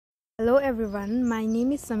Hello everyone, my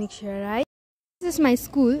name is Samiksha Rai. This is my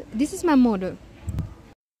school, this is my model.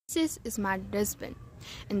 This is smart dustbin.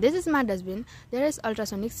 In this smart dustbin, there is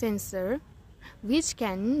ultrasonic sensor which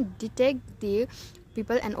can detect the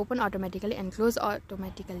people and open automatically and close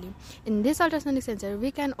automatically. In this ultrasonic sensor, we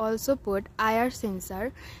can also put IR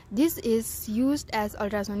sensor. This is used as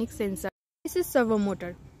ultrasonic sensor. This is servo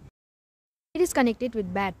motor. It is connected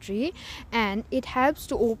with battery and it helps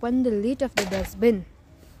to open the lid of the dustbin.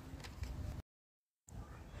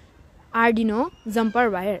 Arduino jumper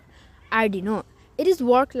wire. Arduino, it is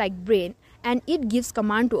work like brain and it gives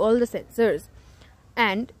command to all the sensors.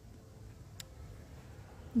 And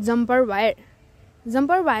jumper wire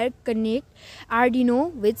connect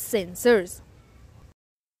Arduino with sensors.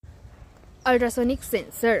 Ultrasonic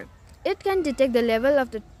sensor, it can detect the level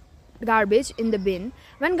of the garbage in the bin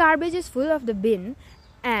when garbage is full of the bin,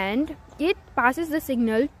 and it passes the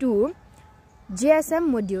signal to GSM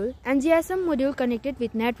module, and GSM module connected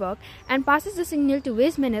with network and passes the signal to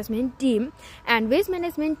waste management team, and waste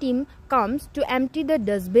management team comes to empty the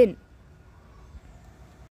dustbin.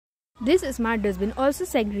 This smart dustbin also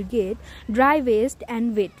segregate dry waste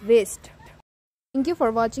and wet waste. Thank you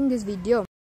for watching this video.